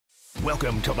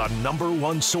Welcome to the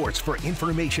 #1 source for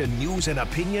information, news, and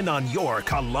opinion on your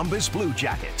Columbus Blue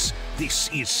Jackets. This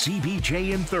is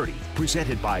CBJin30,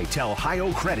 presented by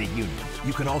Telhio Credit Union.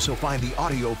 You can also find the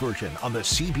audio version on the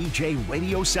CBJ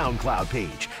Radio SoundCloud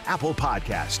page, Apple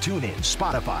Podcasts, TuneIn,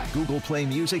 Spotify, Google Play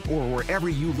Music, or wherever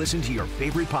you listen to your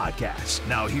favorite podcasts.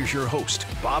 Now here's your host,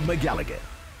 Bob McElligott.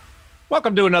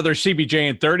 Welcome to another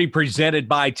CBJin30 presented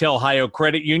by Telhio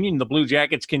Credit Union. The Blue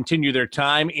Jackets continue their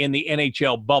time in the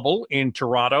NHL bubble in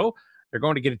Toronto. They're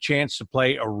going to get a chance to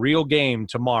play a real game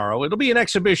tomorrow. It'll be an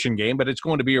exhibition game, but it's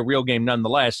going to be a real game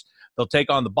nonetheless. They'll take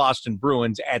on the Boston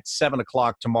Bruins at 7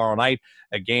 o'clock tomorrow night,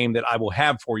 a game that I will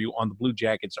have for you on the Blue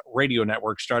Jackets radio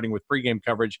network, starting with pregame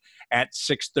coverage at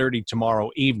 6:30 tomorrow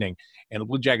evening. And the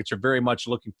Blue Jackets are very much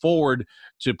looking forward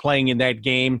to playing in that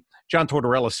game. John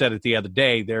Tortorella said it the other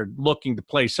day. They're looking to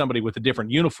play somebody with a different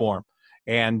uniform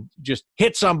and just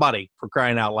hit somebody, for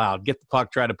crying out loud. Get the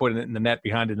puck, try to put it in the net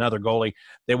behind another goalie.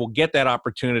 They will get that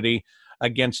opportunity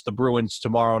against the Bruins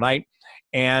tomorrow night.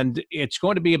 And it's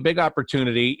going to be a big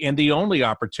opportunity and the only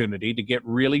opportunity to get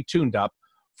really tuned up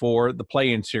for the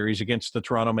play-in series against the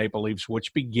Toronto Maple Leafs,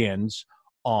 which begins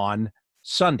on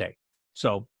Sunday.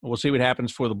 So we'll see what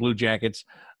happens for the Blue Jackets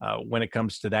when it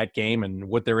comes to that game and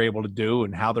what they're able to do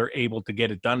and how they're able to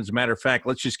get it done. As a matter of fact,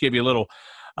 let's just give you a little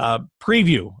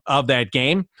preview of that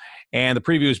game. And the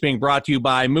preview is being brought to you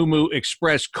by Moo Moo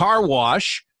Express Car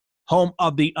Wash, home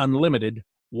of the Unlimited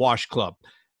Wash Club.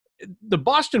 The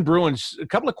Boston Bruins, a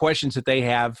couple of questions that they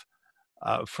have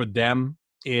for them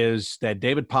is that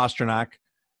David Pastrnak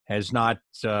has not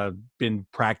been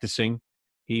practicing.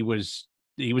 He was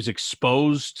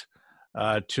exposed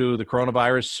to the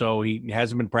coronavirus, so he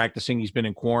hasn't been practicing. He's been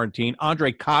in quarantine.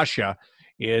 Ondrej Kase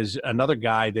is another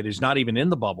guy that is not even in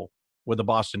the bubble with the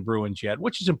Boston Bruins yet,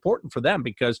 which is important for them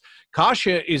because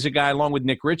Kase is a guy, along with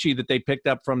Nick Ritchie, that they picked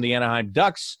up from the Anaheim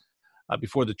Ducks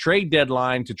before the trade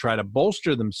deadline to try to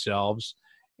bolster themselves,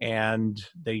 and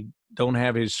they don't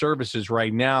have his services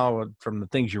right now. From the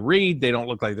things you read, they don't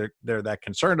look like they're that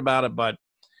concerned about it, but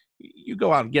you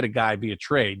go out and get a guy via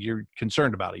trade, you're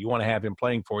concerned about it. You want to have him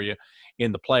playing for you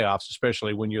in the playoffs,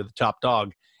 especially when you're the top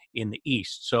dog in the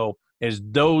East. So as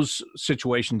those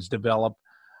situations develop,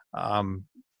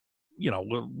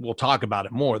 we'll talk about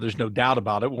it more. There's no doubt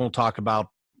about it. We'll talk about,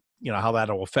 how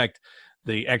that'll affect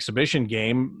the exhibition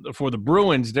game. For the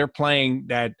Bruins, they're playing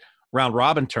that round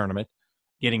robin tournament,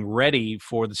 getting ready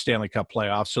for the Stanley Cup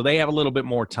playoffs. So they have a little bit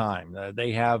more time.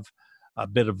 They have a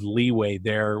bit of leeway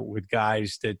there with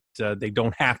guys that they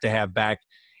don't have to have back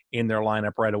in their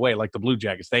lineup right away, like the Blue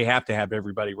Jackets. They have to have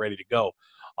everybody ready to go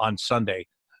on Sunday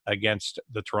against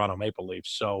the Toronto Maple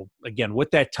Leafs. So, again, with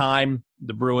that time,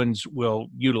 the Bruins will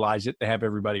utilize it to have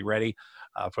everybody ready.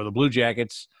 For the Blue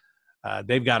Jackets,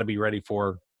 they've got to be ready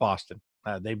for Boston.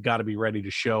 They've got to be ready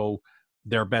to show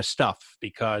their best stuff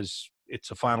because it's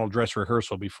a final dress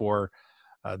rehearsal before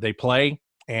they play.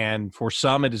 And for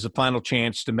some, it is a final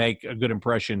chance to make a good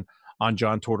impression on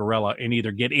John Tortorella and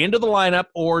either get into the lineup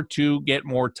or to get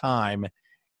more time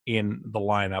in the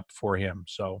lineup for him.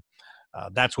 So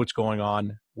that's what's going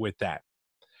on with that.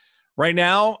 Right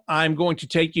now, I'm going to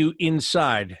take you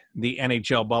inside the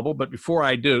NHL bubble. But before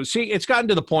I do, see, it's gotten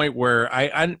to the point where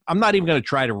I'm not even going to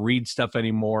try to read stuff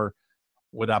anymore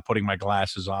without putting my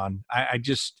glasses on. I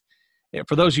just...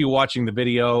 For those of you watching the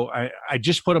video, I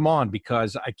just put them on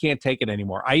because I can't take it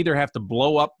anymore. I either have to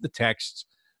blow up the text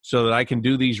so that I can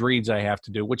do these reads I have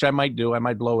to do, which I might do. I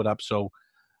might blow it up so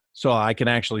I can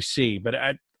actually see. But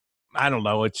I don't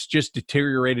know. It's just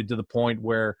deteriorated to the point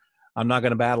where I'm not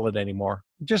going to battle it anymore.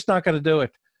 I'm just not going to do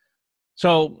it.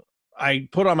 So I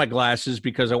put on my glasses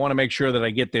because I want to make sure that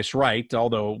I get this right,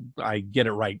 although I get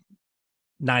it right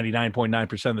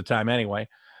 99.9% of the time anyway.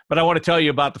 But I want to tell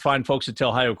you about the fine folks at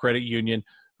Telhio Credit Union,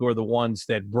 who are the ones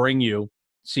that bring you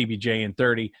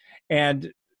CBJin30.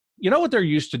 And you know what they're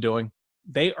used to doing?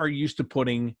 They are used to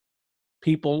putting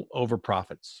people over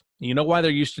profits. You know why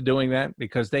they're used to doing that?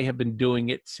 Because they have been doing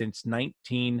it since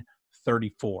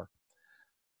 1934.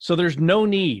 So there's no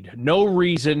need, no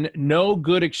reason, no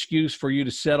good excuse for you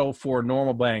to settle for a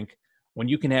normal bank when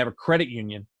you can have a credit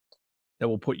union that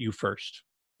will put you first.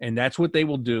 And that's what they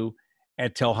will do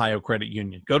at Telhio Credit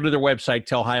Union. Go to their website,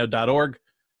 telhio.org.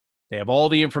 They have all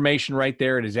the information right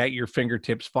there. It is at your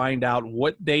fingertips. Find out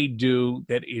what they do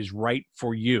that is right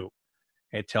for you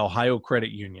at Telhio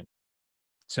Credit Union.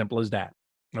 Simple as that.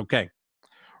 Okay.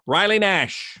 Riley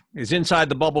Nash is inside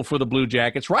the bubble for the Blue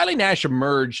Jackets. Riley Nash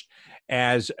emerged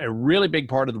as a really big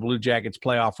part of the Blue Jackets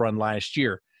playoff run last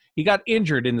year. He got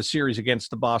injured in the series against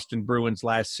the Boston Bruins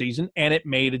last season, and it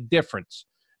made a difference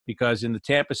because in the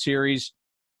Tampa series,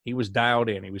 he was dialed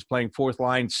in. He was playing fourth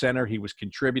line center. He was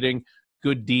contributing,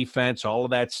 good defense, all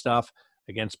of that stuff.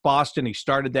 Against Boston, he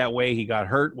started that way. He got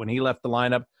hurt. When he left the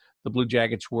lineup, the Blue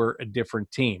Jackets were a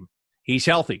different team. He's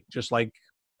healthy, just like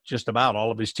just about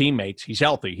all of his teammates. He's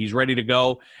healthy. He's ready to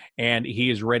go, and he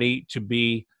is ready to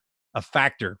be a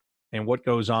factor in what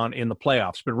goes on in the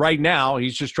playoffs. But right now,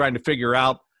 he's just trying to figure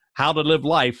out how to live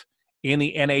life in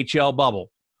the NHL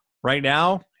bubble. Right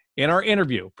now, in our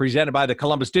interview presented by the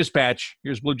Columbus Dispatch,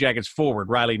 here's Blue Jackets forward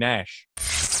Riley Nash.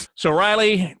 So,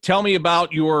 Riley, tell me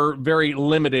about your very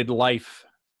limited life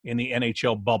in the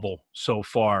NHL bubble so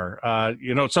far.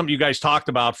 It's something you guys talked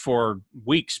about for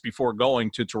weeks before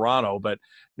going to Toronto, but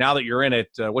now that you're in it,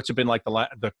 what's it been like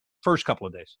the first couple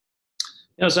of days?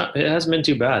 It hasn't been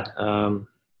too bad.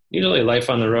 Usually life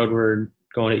on the road, we're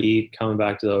going to eat, coming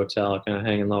back to the hotel, kind of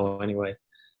hanging low anyway.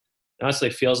 It honestly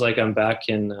feels like I'm back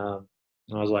in,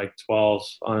 when I was like 12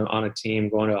 on a team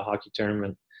going to a hockey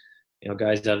tournament.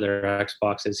 Guys have their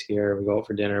Xboxes here. We go out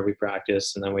for dinner, we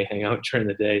practice, and then we hang out during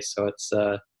the day. So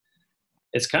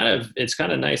it's kind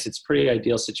of nice. It's a pretty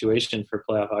ideal situation for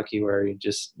playoff hockey where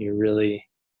you really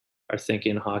are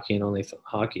thinking hockey and only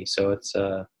hockey. So it's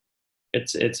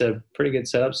a pretty good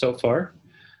setup so far,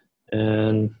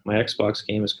 and my Xbox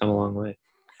game has come a long way.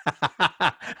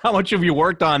 How much have you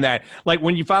worked on that? Like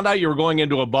when you found out you were going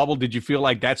into a bubble, did you feel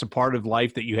like that's a part of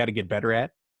life that you had to get better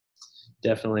at?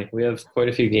 Definitely. We have quite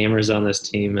a few gamers on this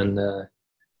team, and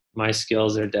my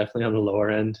skills are definitely on the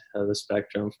lower end of the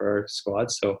spectrum for our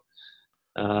squad. So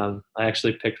I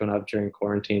actually picked one up during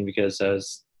quarantine because I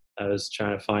was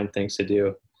trying to find things to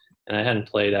do, and I hadn't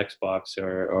played Xbox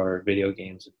or video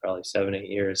games in probably 7-8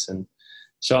 years. And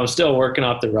so I'm still working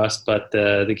off the rust, but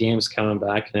the game's coming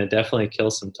back, and it definitely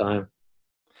kills some time.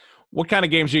 What kind of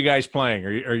games are you guys playing?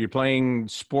 Are you playing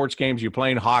sports games? Are you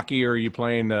playing hockey, or are you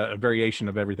playing a variation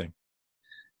of everything?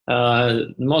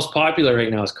 The most popular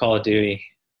right now is Call of Duty.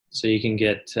 So you can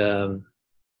get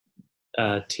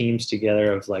teams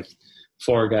together of like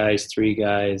 4 guys, 3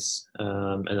 guys,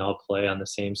 and I'll play on the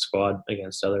same squad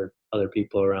against other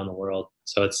people around the world.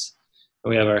 So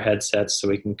we have our headsets so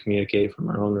we can communicate from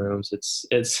our own rooms. It's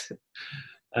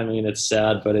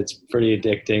sad, but it's pretty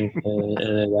addicting, and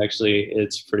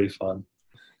it's pretty fun.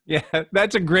 Yeah,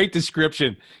 that's a great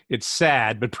description. It's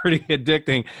sad, but pretty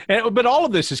addicting. But all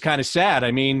of this is kind of sad.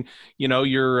 I mean,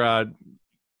 you're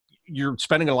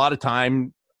spending a lot of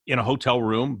time in a hotel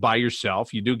room by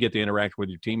yourself. You do get to interact with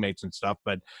your teammates and stuff,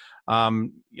 but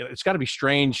it's got to be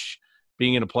strange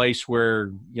being in a place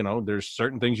where, there's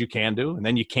certain things you can do and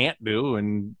then you can't do,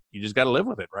 and you just got to live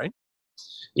with it, right?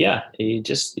 Yeah, you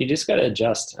just got to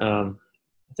adjust.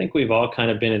 I think we've all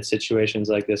kind of been in situations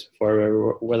like this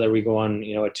before, whether we go on,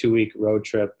 a 2-week road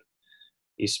trip,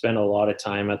 you spend a lot of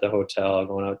time at the hotel,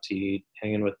 going out to eat,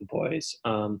 hanging with the boys.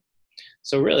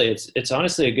 So really, it's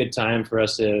honestly a good time for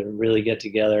us to really get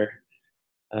together.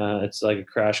 It's like a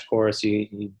crash course.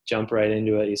 You jump right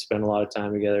into it. You spend a lot of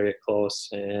time together, get close.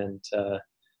 And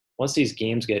once these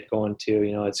games get going too,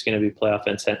 it's going to be playoff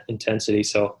intensity.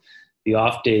 So the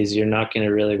off days, you're not going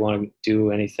to really want to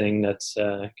do anything that's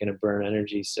going to burn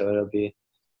energy. So it'll be,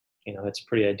 it's a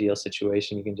pretty ideal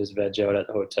situation. You can just veg out at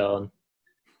the hotel. And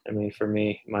I mean, for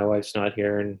me, my wife's not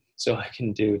here, and so I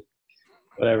can do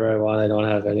whatever I want. I don't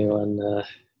have anyone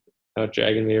out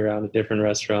dragging me around to different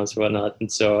restaurants and whatnot.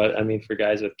 And so, I mean, for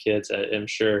guys with kids, I'm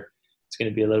sure it's going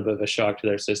to be a little bit of a shock to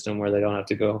their system where they don't have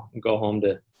to go home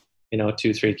to,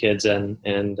 2-3 kids. And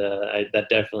that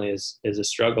definitely is a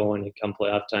struggle when you come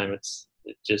playoff time. It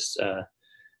just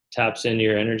taps into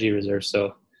your energy reserve.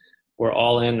 So we're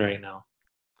all in right now.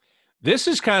 This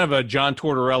is kind of a John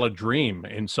Tortorella dream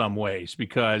in some ways,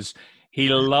 because he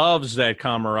loves that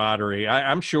camaraderie.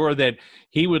 I'm sure that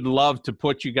he would love to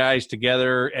put you guys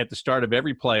together at the start of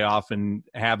every playoff and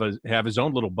have his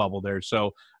own little bubble there.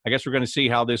 So I guess we're going to see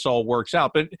how this all works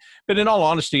out. But in all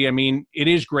honesty, I mean, it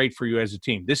is great for you as a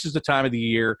team. This is the time of the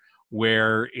year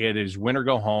where it is win or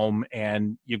go home,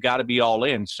 and you've got to be all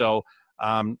in. So,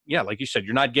 like you said,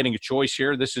 you're not getting a choice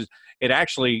here. It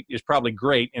actually is probably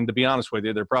great. And to be honest with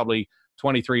you, there are probably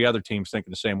 23 other teams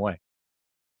thinking the same way.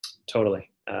 Totally.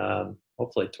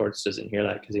 Hopefully Torts doesn't hear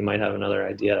that, because he might have another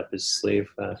idea up his sleeve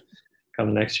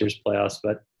come next year's playoffs.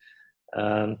 But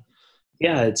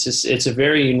it's a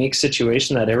very unique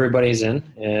situation that everybody's in,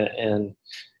 and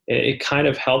it kind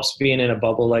of helps being in a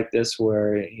bubble like this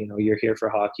where you're here for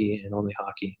hockey and only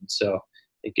hockey, and so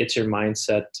it gets your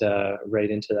mindset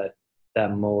right into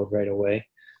that mode right away.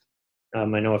 I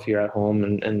know if you're at home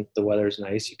and the weather's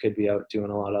nice, you could be out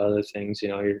doing a lot of other things.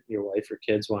 Your wife or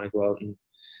kids want to go out and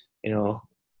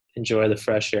enjoy the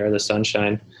fresh air, the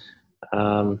sunshine.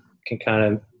 Your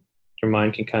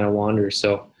mind can kind of wander.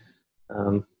 So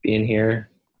being here,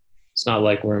 it's not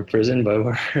like we're in prison, but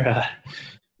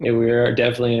we're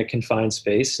definitely in a confined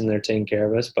space, and they're taking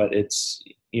care of us. But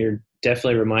you're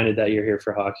definitely reminded that you're here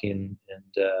for hockey, and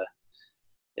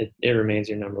it remains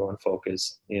your number one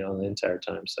focus, the entire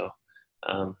time. So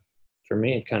for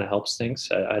me, it kind of helps things.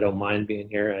 I don't mind being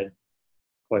here. I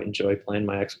quite enjoy playing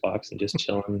my Xbox and just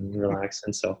chilling and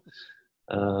relaxing. So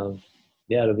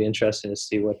it'll be interesting to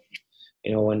see what,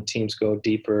 when teams go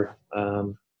deeper,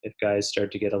 if guys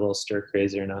start to get a little stir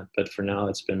crazy or not. But for now,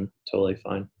 it's been totally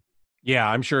fine. Yeah,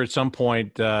 I'm sure at some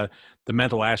point the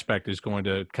mental aspect is going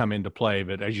to come into play.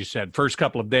 But as you said, first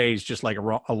couple of days, just like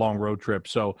a long road trip.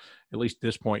 So at least at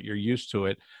this point, you're used to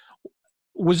it.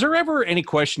 Was there ever any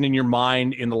question in your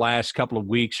mind in the last couple of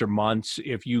weeks or months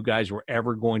if you guys were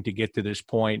ever going to get to this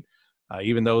point,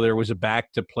 even though there was a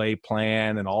back-to-play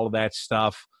plan and all of that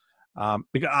stuff?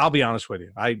 Because I'll be honest with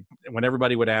you. When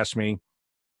everybody would ask me,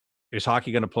 is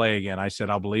hockey going to play again? I said,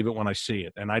 I'll believe it when I see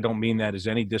it. And I don't mean that as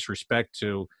any disrespect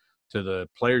to the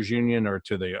players union or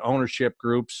to the ownership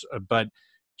groups, but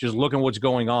just looking at what's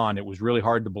going on, it was really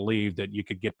hard to believe that you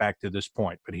could get back to this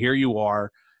point. But here you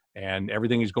are, and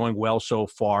everything is going well so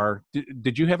far.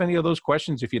 Did you have any of those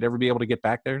questions if you'd ever be able to get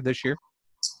back there this year?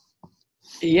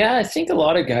 Yeah, I think a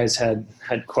lot of guys had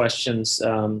questions.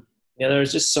 There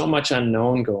was just so much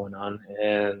unknown going on,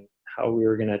 and how we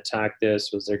were going to attack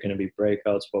this. Was there going to be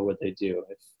breakouts? What would they do?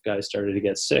 If guys started to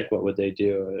get sick, what would they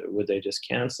do? Would they just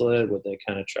cancel it? Would they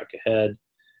kind of truck ahead?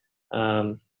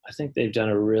 I think they've done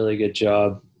a really good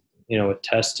job, with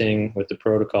testing, with the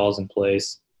protocols in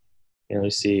place. You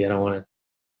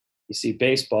see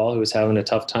baseball, who's having a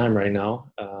tough time right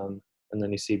now. And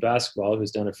then you see basketball,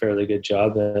 who's done a fairly good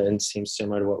job, and seems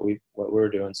similar to what we're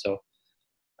doing. So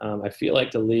I feel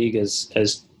like the league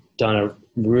has done a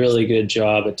really good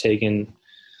job at taking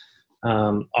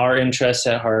our interests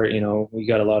at heart. We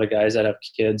got a lot of guys that have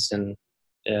kids and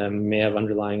may have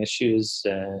underlying issues,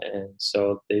 and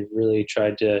so they've really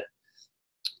tried to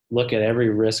look at every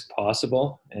risk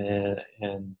possible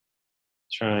and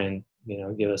try and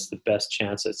give us the best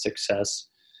chance at success,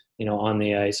 on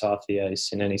the ice, off the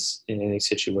ice, in any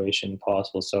situation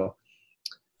possible. So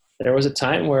there was a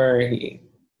time where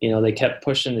they kept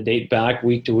pushing the date back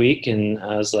week to week, and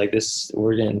I was like,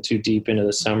 we're getting too deep into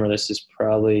the summer. This is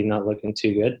probably not looking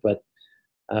too good. But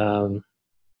I'm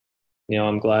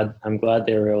glad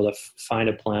they were able to find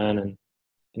a plan and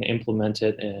implement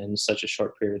it in such a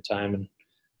short period of time. And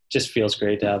just feels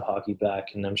great to have hockey back.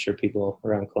 And I'm sure people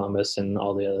around Columbus and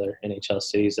all the other NHL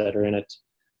cities that are in it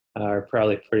are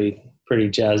probably pretty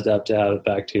jazzed up to have it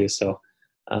back too. So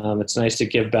it's nice to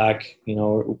give back,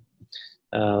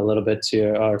 a little bit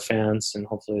to our fans, and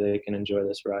hopefully they can enjoy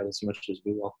this ride as much as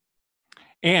we will.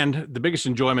 And the biggest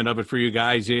enjoyment of it for you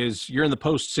guys is you're in the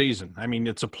postseason. I mean,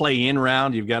 it's a play-in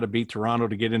round. You've got to beat Toronto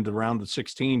to get into the round of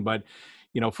 16. But,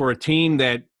 for a team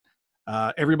that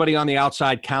everybody on the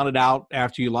outside counted out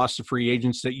after you lost the free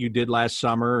agents that you did last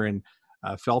summer and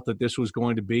felt that this was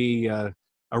going to be a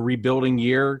rebuilding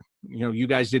year, you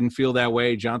guys didn't feel that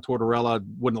way. John Tortorella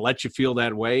wouldn't let you feel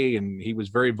that way, and he was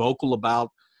very vocal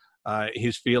about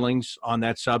his feelings on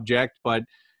that subject. But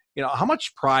how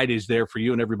much pride is there for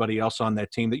you and everybody else on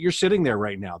that team that you're sitting there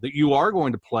right now, that you are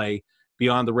going to play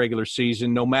beyond the regular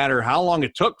season, no matter how long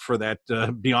it took for that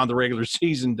beyond the regular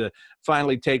season to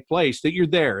finally take place, that you're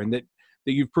there and that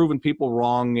you've proven people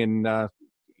wrong. And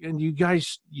you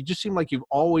guys, you just seem like you've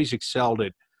always excelled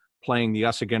at playing the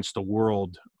us against the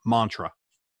world mantra.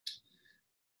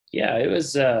 Yeah, it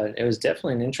was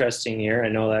definitely an interesting year. I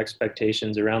know the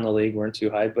expectations around the league weren't too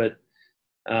high, but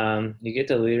you get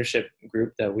the leadership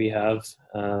group that we have,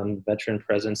 veteran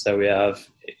presence that we have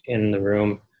in the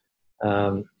room.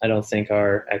 I don't think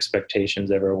our expectations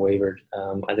ever wavered.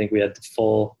 I think we had the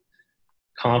full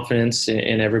confidence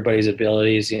in everybody's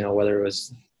abilities, whether it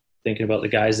was thinking about the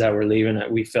guys that were leaving,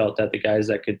 that we felt that the guys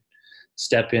that could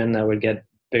step in, that would get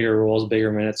bigger roles,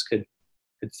 bigger minutes, could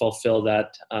fulfill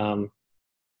that.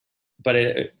 But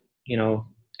it,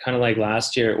 kind of like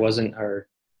last year, it wasn't our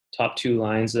top two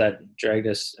lines that dragged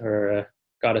us or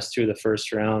got us through the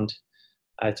first round.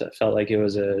 I felt like it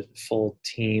was a full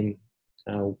team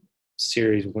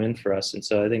series win for us. And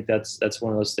so I think that's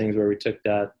one of those things where we took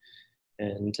that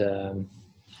and,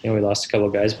 we lost a couple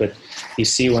of guys, but you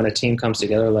see when a team comes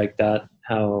together like that,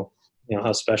 how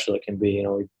special it can be.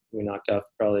 We knocked off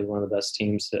probably one of the best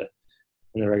teams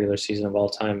in the regular season of all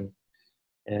time.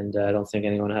 And I don't think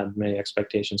anyone had many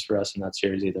expectations for us in that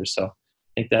series either. So I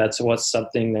think that's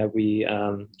something that we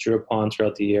drew upon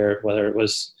throughout the year, whether it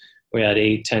was we had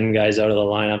 8-10 guys out of the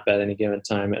lineup at any given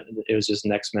time. It was just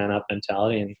next man up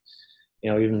mentality. And,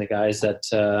 even the guys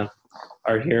that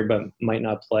are here but might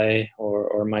not play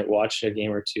or might watch a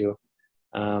game or two,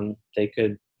 they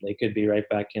could be right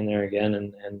back in there again,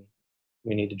 and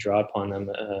we need to draw upon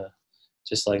them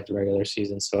just like the regular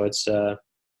season. So it's the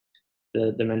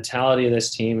mentality of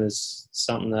this team is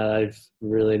something that I've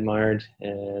really admired,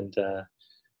 and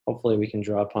hopefully we can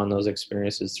draw upon those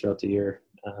experiences throughout the year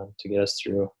to get us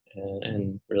through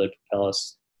and really propel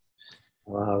us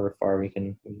however far we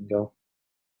can go.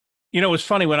 You know, it's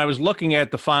funny, when I was looking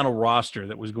at the final roster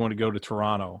that was going to go to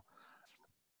Toronto,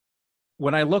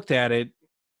 when I looked at it,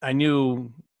 I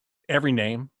knew every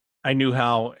name. I knew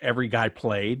how every guy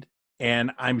played.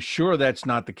 And I'm sure that's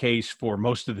not the case for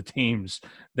most of the teams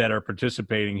that are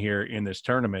participating here in this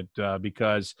tournament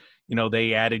because, you know,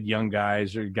 they added young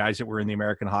guys or guys that were in the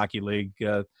American Hockey League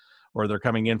or they're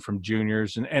coming in from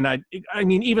juniors. And I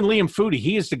mean, even Liam Foudy,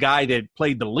 he is the guy that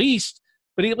played the least,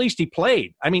 but at least he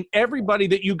played. I mean, everybody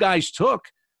that you guys took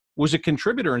was a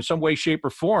contributor in some way, shape, or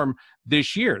form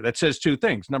this year. That says two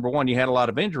things. Number one, you had a lot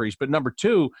of injuries, but number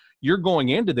two, you're going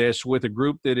into this with a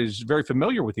group that is very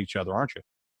familiar with each other, aren't you?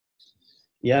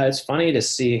 Yeah, it's funny to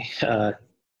see. And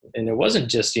it wasn't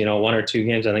just, you know, 1 or 2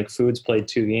 games. I think Foods played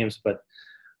 2 games, but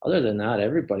other than that,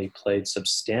 everybody played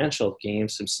substantial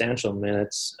games, substantial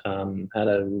minutes, had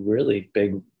a really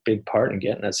big part in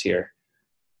getting us here.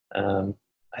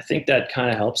 I think that kind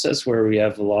of helps us where we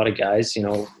have a lot of guys, you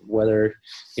know, whether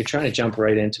you're trying to jump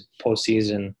right into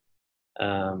postseason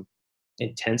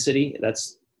intensity,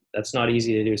 that's not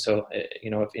easy to do. So,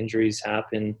 you know, if injuries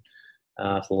happen,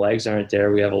 if the legs aren't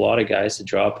there, we have a lot of guys to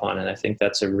draw upon. And I think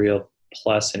that's a real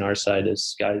plus in our side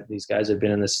is these guys have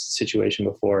been in this situation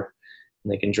before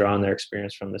and they can draw on their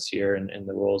experience from this year and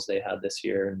the roles they had this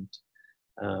year.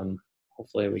 And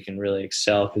hopefully we can really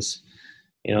excel because,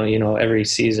 you know, every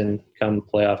season come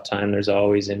playoff time, there's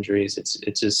always injuries.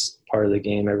 It's just part of the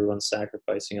game. Everyone's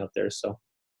sacrificing out there. So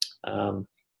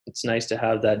it's nice to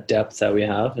have that depth that we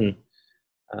have. And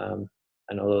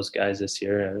I know those guys this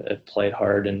year have played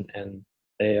hard and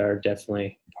they are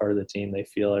definitely part of the team. They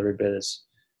feel every bit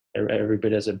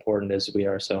as important as we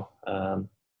are. So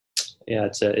yeah,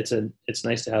 it's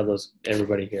nice to have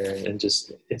everybody here, and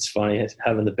just it's funny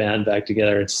having the band back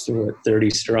together. It's 30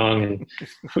 strong, and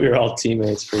we were all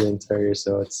teammates for the entire year.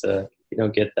 So it's you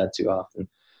don't get that too often.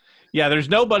 Yeah, there's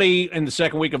nobody in the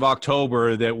second week of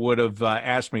October that would have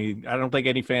asked me. I don't think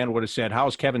any fan would have said, "How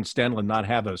does Kevin Stenlund not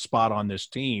have a spot on this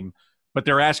team?" But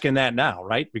they're asking that now,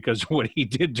 right? Because of what he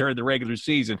did during the regular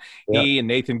season. Yep. He and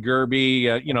Nathan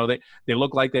Gerby, you know, they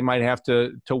look like they might have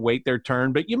to wait their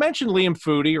turn. But you mentioned Liam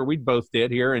Foudy, or we both did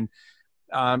here, and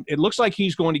it looks like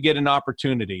he's going to get an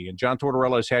opportunity. And John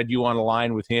Tortorella has had you on the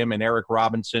line with him and Eric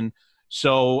Robinson.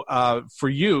 So for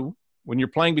you, when you're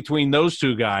playing between those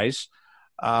two guys,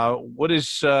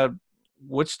 what's the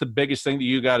biggest thing that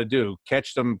you got to do?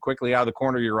 Catch them quickly out of the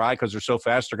corner of your eye because they're so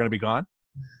fast they're going to be gone?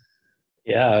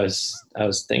 Yeah, I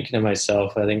was thinking to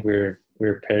myself, I think we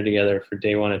were paired together for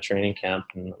day 1 of training camp,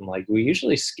 and I'm like, we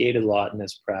usually skate a lot in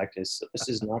this practice, so this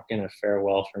is not going to fare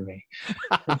well for me.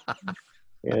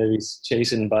 Yeah, he's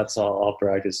chasing butts all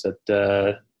practice. But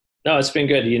no, it's been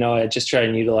good. You know, I just try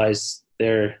and utilize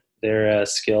their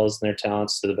skills and their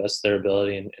talents to the best of their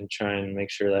ability, and try and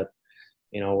make sure that,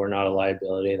 you know, we're not a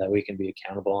liability, that we can be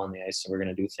accountable on the ice, and we're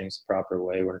going to do things the proper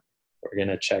way. We're going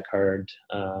to check hard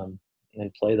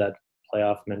and play that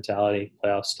playoff mentality,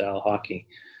 playoff style hockey.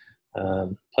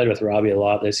 Played with Robbie a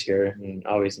lot this year and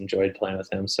always enjoyed playing with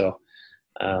him. So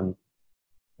it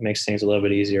makes things a little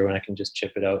bit easier when I can just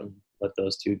chip it out and let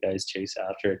those two guys chase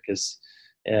after it, because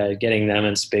getting them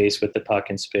in space with the puck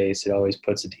in space, it always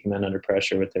puts a team under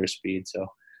pressure with their speed. So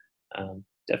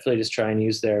definitely just try and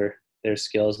use their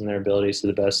skills and their abilities to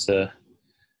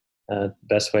the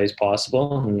best ways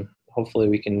possible. And hopefully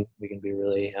we can be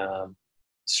really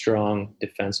strong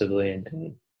defensively,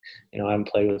 and you know, I haven't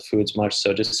played with Foods much,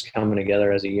 so just coming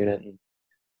together as a unit and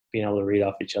being able to read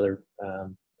off each other,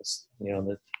 you know,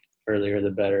 the earlier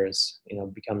the better, is, you know,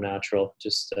 become natural.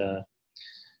 Just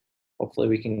hopefully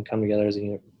we can come together as a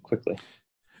unit quickly.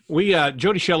 We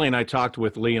Jody Shelley and I talked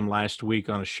with Liam last week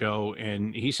on a show,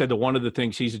 and he said that one of the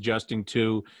things he's adjusting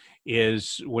to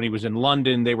is when he was in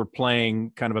London, they were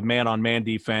playing kind of a man-on-man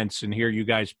defense, and here you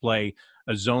guys play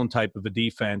a zone type of a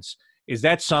defense. Is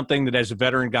that something that, as a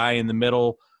veteran guy in the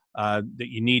middle, that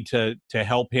you need to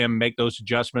help him make those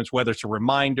adjustments, whether it's a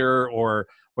reminder or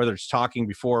whether it's talking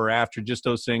before or after, just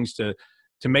those things to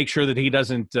make sure that he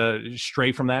doesn't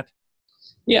stray from that?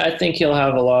 Yeah, I think he'll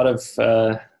have a lot of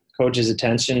coach's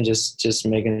attention, just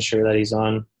making sure that he's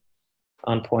on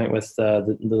point with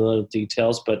the little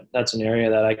details. But that's an area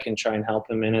that I can try and help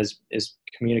him in, is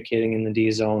communicating in the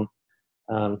D zone,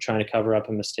 trying to cover up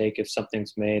a mistake if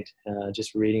something's made,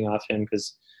 just reading off him,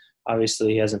 because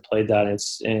obviously he hasn't played that.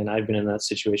 And I've been in that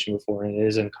situation before, and it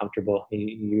is uncomfortable.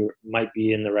 You might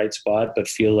be in the right spot, but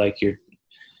feel like you're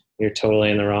totally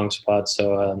in the wrong spot.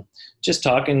 So just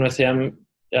talking with him,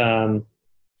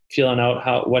 feeling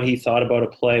out what he thought about a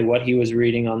play, what he was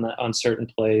reading on certain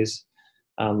plays,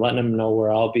 letting him know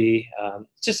where I'll be.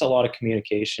 Just a lot of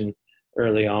communication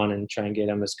early on, and try and get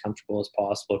him as comfortable as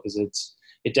possible, because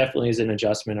it definitely is an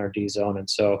adjustment, our D zone. And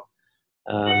so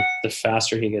the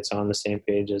faster he gets on the same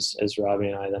page as Robbie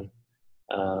and I,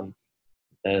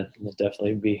 then he'll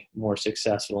definitely be more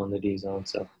successful in the D zone.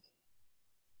 So.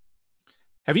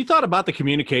 Have you thought about the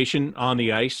communication on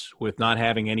the ice with not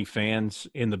having any fans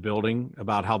in the building,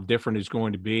 about how different it's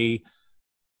going to be?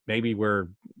 Maybe where,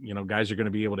 guys are going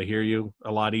to be able to hear you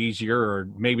a lot easier, or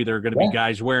maybe there are going to be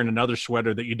guys wearing another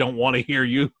sweater that you don't want to hear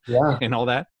you and all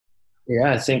that.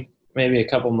 Yeah, I think maybe a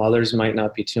couple mothers might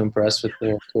not be too impressed with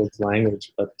their kids'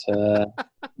 language, but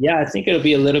I think it'll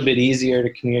be a little bit easier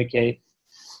to communicate.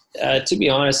 To be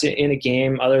honest, in a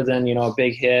game, other than, a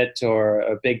big hit or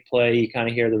a big play, you kind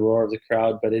of hear the roar of the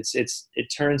crowd, but it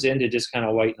turns into just kind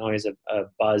of white noise, a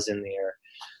buzz in the air.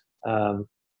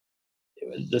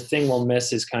 The thing we'll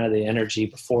miss is kind of the energy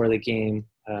before the game.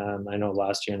 I know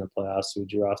last year in the playoffs, we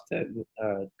drew off the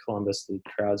Columbus, the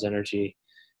crowd's energy,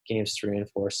 games 3 and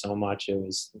 4 so much. It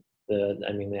was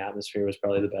the atmosphere was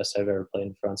probably the best I've ever played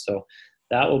in front. So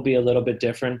that will be a little bit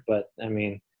different, but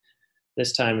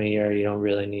this time of year, you don't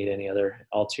really need any other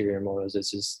ulterior motives.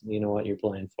 It's just, what you're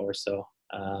playing for. So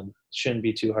it shouldn't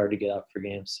be too hard to get up for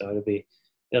games. So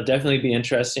it'll definitely be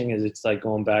interesting, as it's like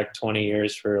going back 20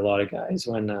 years for a lot of guys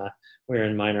when we were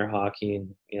in minor hockey,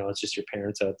 and, it's just your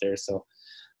parents out there. So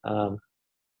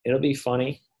it'll be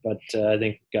funny, but I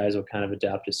think guys will kind of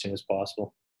adapt as soon as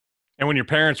possible. And when your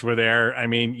parents were there,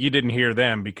 you didn't hear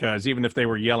them, because even if they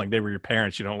were yelling, they were your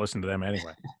parents. You don't listen to them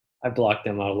anyway. I blocked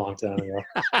them out a long time ago.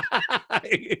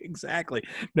 Exactly.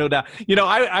 No doubt.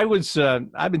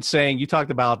 I've been saying, you talked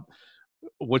about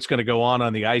what's going to go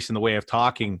on the ice in the way of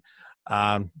talking.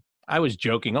 I was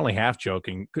joking, only half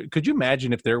joking. Could you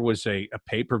imagine if there was a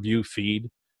pay-per-view feed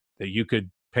that you could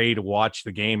pay to watch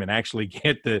the game and actually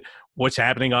get what's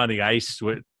happening on the ice,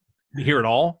 hear it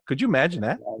all? Could you imagine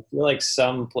that? I feel like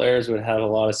some players would have a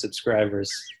lot of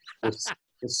subscribers for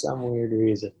some weird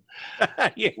reason.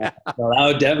 Yeah. Well, that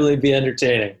would definitely be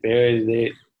entertaining.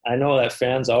 I know that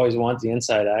fans always want the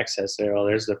inside access there. Well,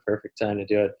 there's the perfect time to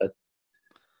do it. But,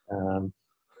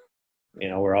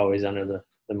 we're always under the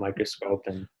microscope,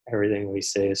 and everything we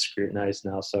say is scrutinized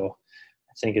now. So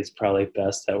I think it's probably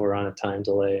best that we're on a time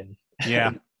delay.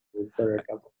 And we'll figure a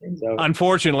couple things out.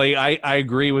 Unfortunately, I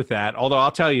agree with that. Although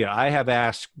I'll tell you, I have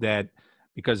asked that,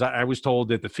 because I was told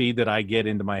that the feed that I get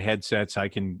into my headsets, I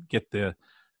can get the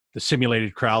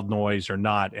simulated crowd noise or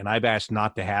not. And I've asked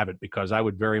not to have it, because I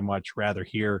would very much rather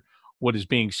hear what is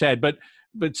being said. But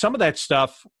some of that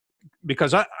stuff,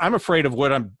 because I'm afraid of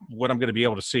what I'm going to be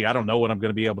able to see. I don't know what I'm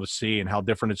going to be able to see and how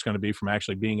different it's going to be from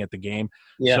actually being at the game.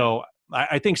 Yeah. So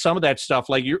I think some of that stuff,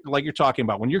 like you're talking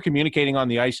about, when you're communicating on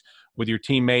the ice with your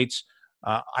teammates,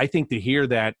 I think to hear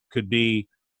that could be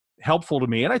helpful to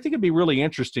me. And I think it'd be really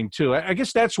interesting too. I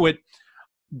guess that's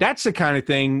the kind of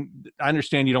thing. I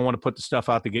understand you don't want to put the stuff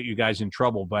out to get you guys in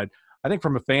trouble, but I think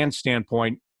from a fan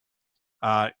standpoint,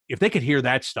 if they could hear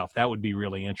that stuff, that would be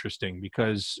really interesting,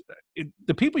 because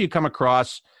the people you come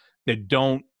across that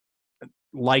don't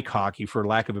like hockey, for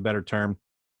lack of a better term,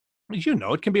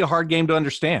 it can be a hard game to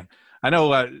understand. I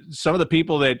know some of the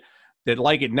people that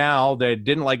like it now that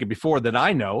didn't like it before, that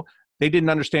I know, they didn't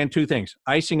understand 2 things: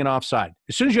 icing and offside.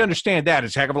 As soon as you understand that,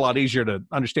 it's a heck of a lot easier to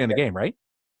understand the game, right?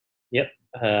 Yep.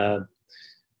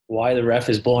 Why the ref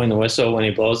is blowing the whistle when he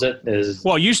blows it is...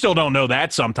 Well, you still don't know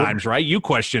that sometimes, right? You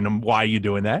question him, why are you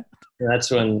doing that? That's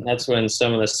when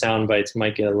some of the sound bites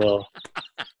might get a little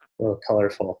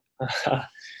colorful.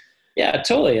 Yeah,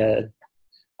 totally.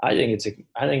 I think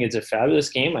it's a fabulous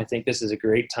game. I think this is a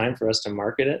great time for us to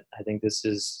market it. I think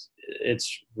it's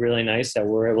really nice that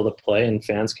we're able to play and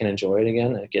fans can enjoy it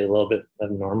again and get a little bit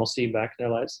of normalcy back in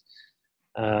their lives.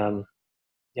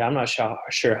 I'm not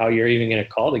sure how you're even going to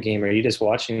call the game. Are you just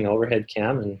watching the overhead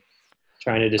cam and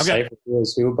trying to decipher who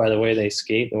is who by the way they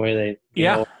skate, the way they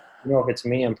if it's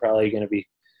me, I'm probably going to be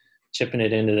chipping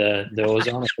it into the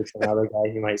ozone. If it's another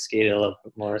guy, he might skate it a little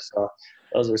bit more. So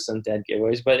those are some dead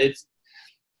giveaways. But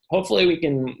hopefully we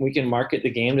can market the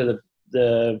game to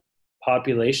the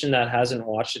population that hasn't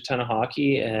watched a ton of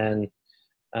hockey, and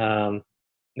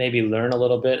maybe learn a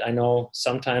little bit. I know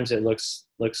sometimes it looks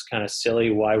kind of silly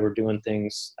why we're doing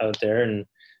things out there, and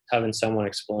having someone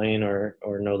explain or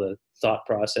know the thought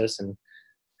process and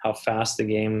how fast the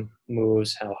game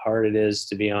moves, how hard it is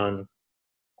to be on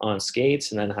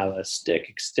skates and then have a stick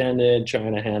extended,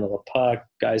 trying to handle a puck,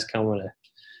 guys coming to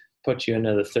put you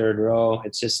into the third row.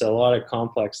 It's just a lot of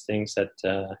complex things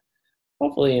that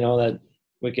hopefully, that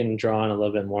we can draw on a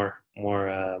little bit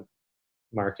more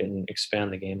market and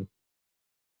expand the game.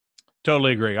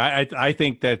 Totally agree. I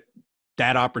think that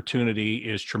opportunity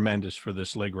is tremendous for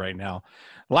this league right now.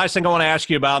 The last thing I want to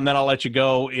ask you about, and then I'll let you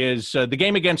go, is the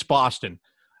game against Boston.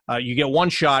 You get one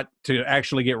shot to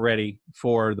actually get ready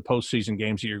for the postseason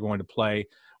games that you're going to play.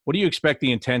 What do you expect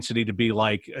the intensity to be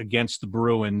like against the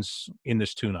Bruins in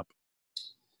this tune-up?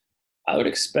 I would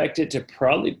expect it to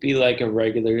probably be like a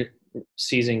regular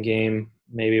season game,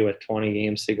 maybe with 20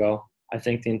 games to go. I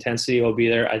think the intensity will be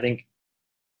there. I think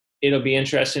it'll be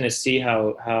interesting to see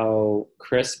how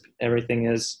crisp everything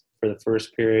is for the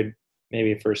first period,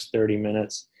 maybe first 30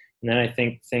 minutes. And then I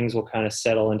think things will kind of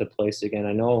settle into place again.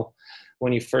 I know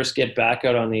when you first get back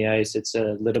out on the ice, it's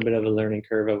a little bit of a learning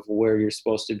curve of where you're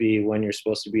supposed to be, when you're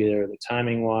supposed to be there, the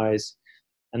timing wise.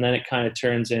 And then it kind of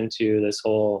turns into this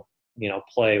whole,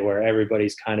 play where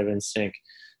everybody's kind of in sync.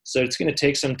 So it's going to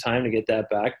take some time to get that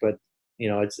back, but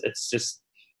it's just,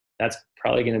 that's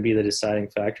probably going to be the deciding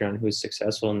factor on who's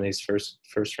successful in these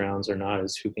first rounds or not,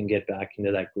 is who can get back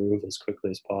into that groove as quickly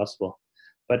as possible.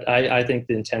 But I think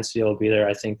the intensity will be there.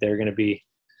 I think they're going to be,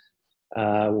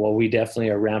 we definitely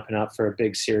are ramping up for a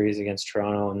big series against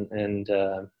Toronto, and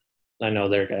I know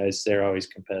their guys, they're always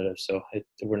competitive, so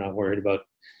we're not worried about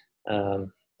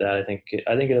that. I think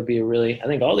it'll be I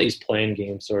think all these playing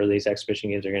games or these exhibition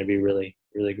games are going to be really,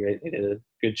 really great. They did a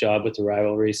good job with the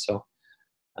rivalry, so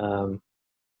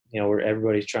where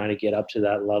everybody's trying to get up to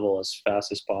that level as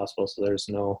fast as possible. So there's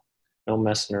no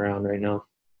messing around right now.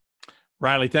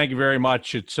 Riley, thank you very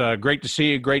much. It's great to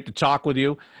see you, great to talk with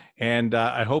you, and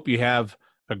I hope you have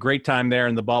a great time there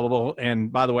in the bubble.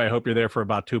 And by the way, I hope you're there for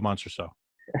about 2 months or so.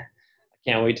 I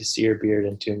can't wait to see your beard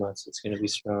in 2 months. It's going to be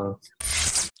strong.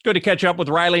 Good to catch up with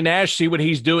Riley Nash, see what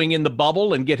he's doing in the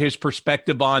bubble and get his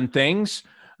perspective on things.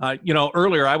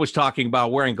 Earlier I was talking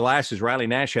about wearing glasses. Riley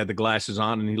Nash had the glasses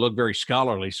on, and he looked very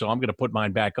scholarly, so I'm going to put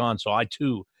mine back on so I,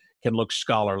 too, can look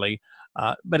scholarly.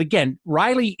 But again,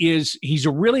 Riley he's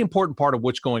a really important part of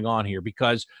what's going on here,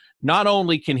 because not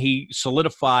only can he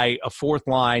solidify a fourth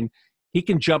line, he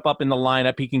can jump up in the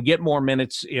lineup. He can get more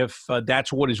minutes if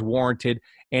that's what is warranted.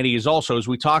 And he is also, as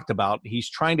we talked about, he's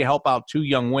trying to help out two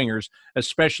young wingers,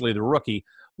 especially the rookie,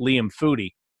 Liam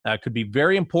Foudy. Could be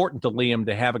very important to Liam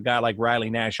to have a guy like Riley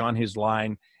Nash on his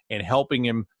line and helping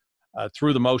him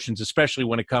through the motions, especially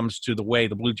when it comes to the way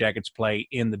the Blue Jackets play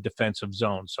in the defensive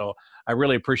zone. So I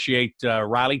really appreciate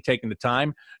Riley taking the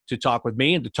time to talk with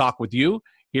me and to talk with you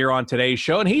here on today's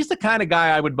show. And he's the kind of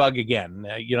guy I would bug again.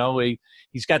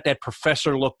 He's got that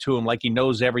professor look to him, like he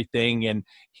knows everything, and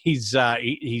he's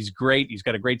great. He's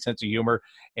got a great sense of humor,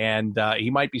 and he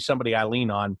might be somebody I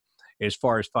lean on as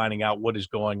far as finding out what is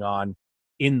going on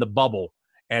in the bubble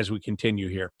as we continue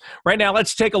here. Right now,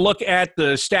 let's take a look at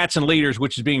the Stats and Leaders,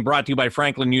 which is being brought to you by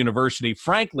Franklin University.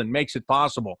 Franklin makes it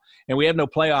possible, and we have no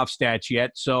playoff stats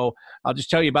yet, so I'll just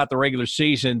tell you about the regular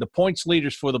season. The points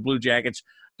leaders for the Blue Jackets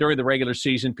during the regular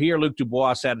season: Pierre-Luc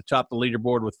Dubois sat atop the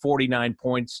leaderboard with 49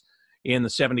 points in the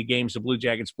 70 games the Blue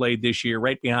Jackets played this year.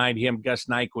 Right behind him, Gus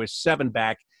Nyquist, 7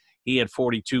 back. He had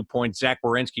 42 points. Zach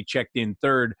Werenski checked in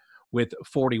third with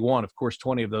 41. Of course,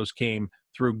 20 of those came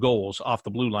through goals off the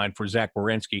blue line for Zach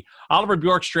Werenski. Oliver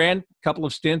Bjorkstrand, a couple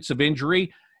of stints of injury,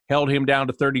 held him down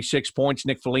to 36 points.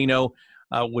 Nick Foligno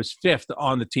was fifth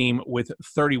on the team with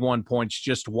 31 points,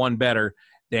 just one better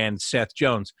than Seth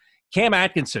Jones. Cam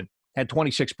Atkinson had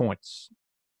 26 points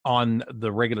on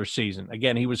the regular season.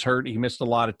 Again, he was hurt. He missed a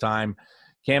lot of time.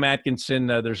 Cam Atkinson,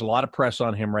 there's a lot of press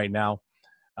on him right now.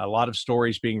 A lot of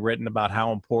stories being written about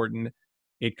how important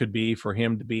it could be for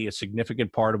him to be a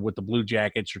significant part of what the Blue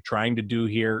Jackets are trying to do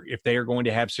here. If they are going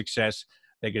to have success,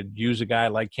 they could use a guy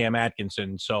like Cam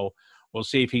Atkinson. So we'll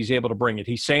see if he's able to bring it.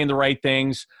 He's saying the right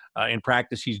things. In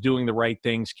practice, he's doing the right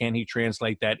things. Can he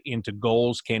translate that into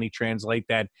goals? Can he translate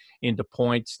that into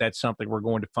points? That's something we're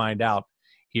going to find out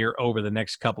here over the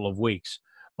next couple of weeks.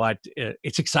 But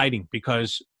it's exciting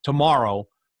because tomorrow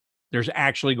there's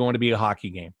actually going to be a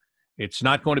hockey game. It's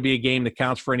not going to be a game that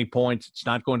counts for any points. It's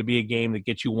not going to be a game that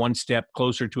gets you one step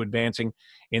closer to advancing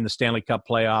in the Stanley Cup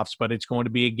playoffs, but it's going to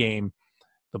be a game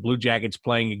the Blue Jackets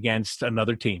playing against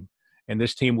another team, and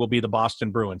this team will be the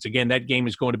Boston Bruins. Again, that game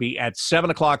is going to be at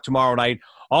 7 o'clock tomorrow night.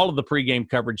 All of the pregame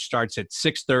coverage starts at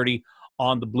 6:30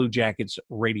 on the Blue Jackets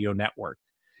radio network.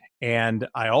 And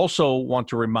I also want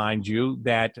to remind you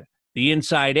that The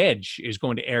Inside Edge is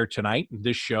going to air tonight.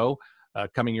 This show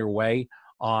coming your way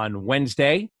on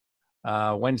Wednesday.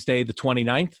 Wednesday, the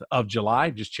 29th of July.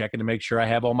 Just checking to make sure I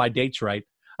have all my dates right.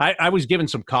 I was given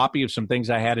some copy of some things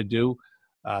I had to do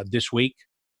this week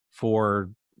for,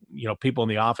 people in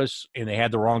the office, and they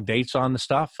had the wrong dates on the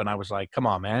stuff. And I was like, come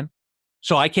on, man.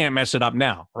 So I can't mess it up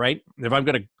now, right? If I'm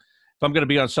going to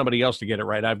be on somebody else to get it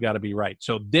right, I've got to be right.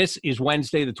 So this is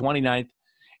Wednesday, the 29th.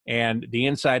 And the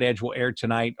Inside Edge will air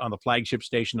tonight on the flagship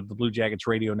station of the Blue Jackets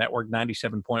radio network,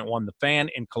 97.1 The Fan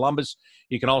in Columbus.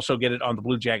 You can also get it on the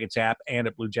Blue Jackets app and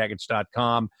at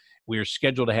bluejackets.com. We are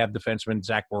scheduled to have defenseman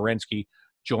Zach Werenski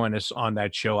join us on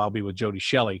that show. I'll be with Jody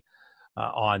Shelley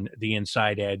on the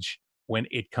Inside Edge when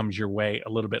it comes your way a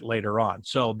little bit later on.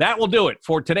 So that will do it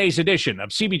for today's edition of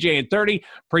CBJin30,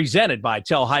 presented by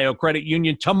Telhio Credit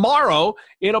Union. Tomorrow,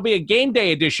 it'll be a game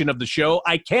day edition of the show.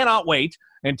 I cannot wait.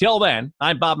 Until then,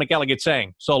 I'm Bob McElligott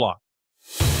saying so long.